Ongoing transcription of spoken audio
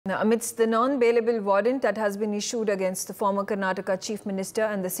Now, amidst the non-bailable warrant that has been issued against the former Karnataka Chief Minister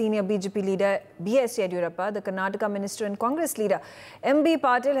and the senior BJP leader B.S. Yediyurappa, the Karnataka Minister and Congress leader M.B.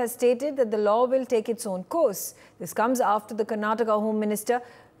 Patil has stated that the law will take its own course. This comes after the Karnataka Home Minister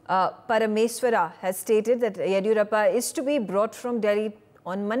Parameswara has stated that Yediyurappa is to be brought from Delhi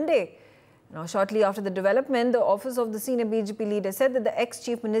on Monday. Now, shortly after the development, the office of the senior BJP leader said that the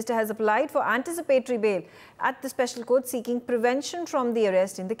ex-chief minister has applied for anticipatory bail at the special court seeking prevention from the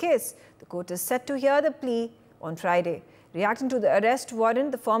arrest in the case. The court is set to hear the plea on Friday. Reacting to the arrest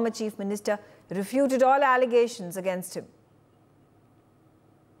warrant, the former chief minister refuted all allegations against him.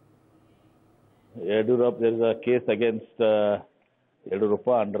 Yediyurappa, there is a case against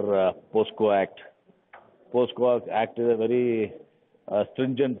Yediyurappa under POCSO Act. POCSO Act is a very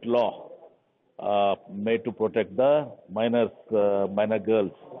stringent law made to protect the minor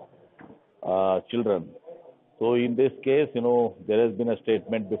girls, children. So in this case, there has been a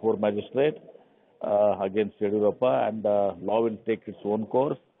statement before magistrate against Yediyurappa, and law will take its own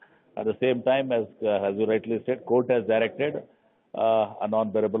course. At the same time, as you rightly said, court has directed a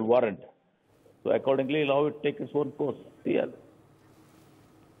non-bearable warrant. So accordingly, law will take its own course. Yeah.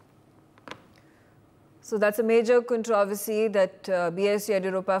 So that's a major controversy that B.S.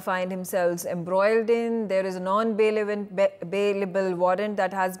 Yediyurappa find himself embroiled in. There is a non-bailable warrant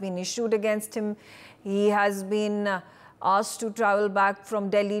that has been issued against him. He has been asked to travel back from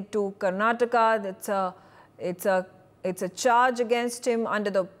Delhi to Karnataka. It's a charge against him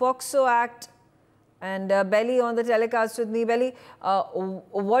under the POCSO Act. And Belly on the telecast with me. Belly,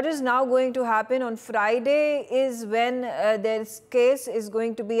 what is now going to happen on Friday is when this case is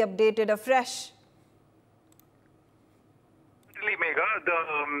going to be updated afresh. Megha,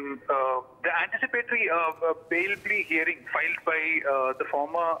 the anticipatory bail plea hearing filed by the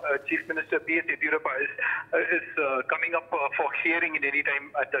former Chief Minister B.S. Yediyurappa is coming up for hearing in any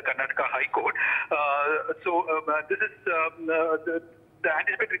time at the Karnataka High Court. This is the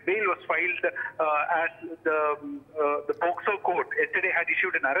anticipatory bail was filed as the POCSO court yesterday had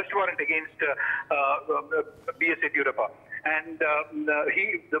issued an arrest warrant against B.S. Yediyurappa. And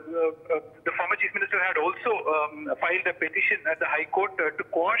the former Chief Minister had also filed a petition at the High Court to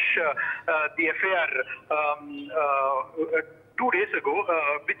quash the FIR 2 days ago,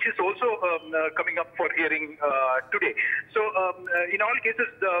 which is also coming up for hearing today. So, in all cases,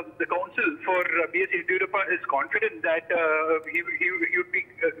 the counsel for B.S. Yediyurappa is confident that he would be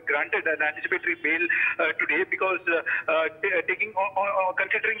granted an anticipatory bail today because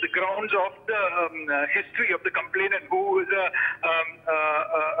considering the grounds of the history of the complainant, who is a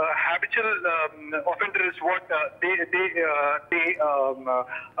habitual offender, is what they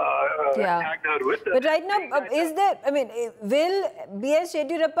tagged her with. But right now, is there? I mean, will B.S.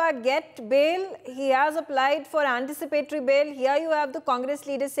 Yediyurappa get bail? He has applied for anticipatory bail. Here you have the Congress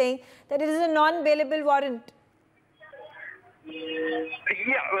leader saying that it is a non-bailable warrant.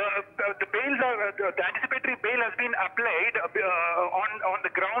 Yeah, the anticipatory bail has been applied on the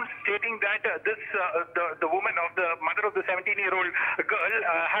grounds stating that the woman, of the mother of the 17-year-old girl,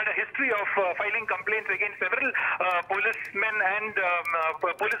 had a history of filing complaints against several policemen and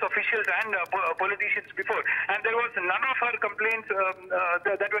police officials and politicians before, and there was none of her complaints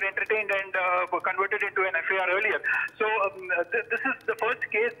that were entertained and converted into an FIR earlier. So this is the first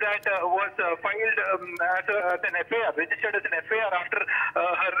case that was filed as an FIR, registered as an FIR after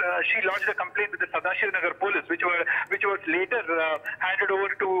she lodged a complaint with the Sadashivanagar police, which was later handed over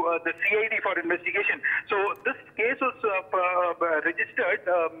to the CID for investigation. So this case was registered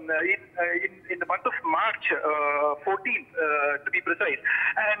in the month of March 14th, to be precise,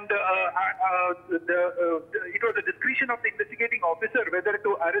 and it was the discretion of the investigating officer whether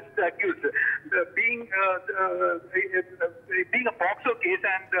to arrest the accused. Being a POCSO case,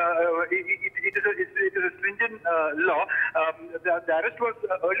 and it is a stringent law. The arrest was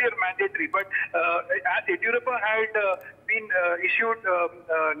earlier mandatory, but as Yediyurappa had been issued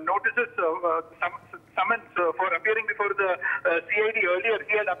notices, summons for appearing before the CID earlier,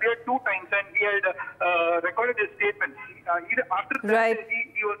 he had appeared 2 times and he had recorded his statements. After that,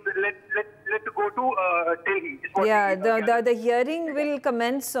 he was let to go to Delhi. Yeah, the hearing will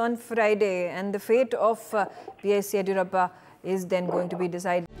commence on Friday, and the fate of B.S. Yediyurappa is then going to be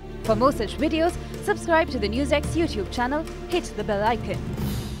decided. For more such videos, subscribe to the NewsX YouTube channel, hit the bell icon.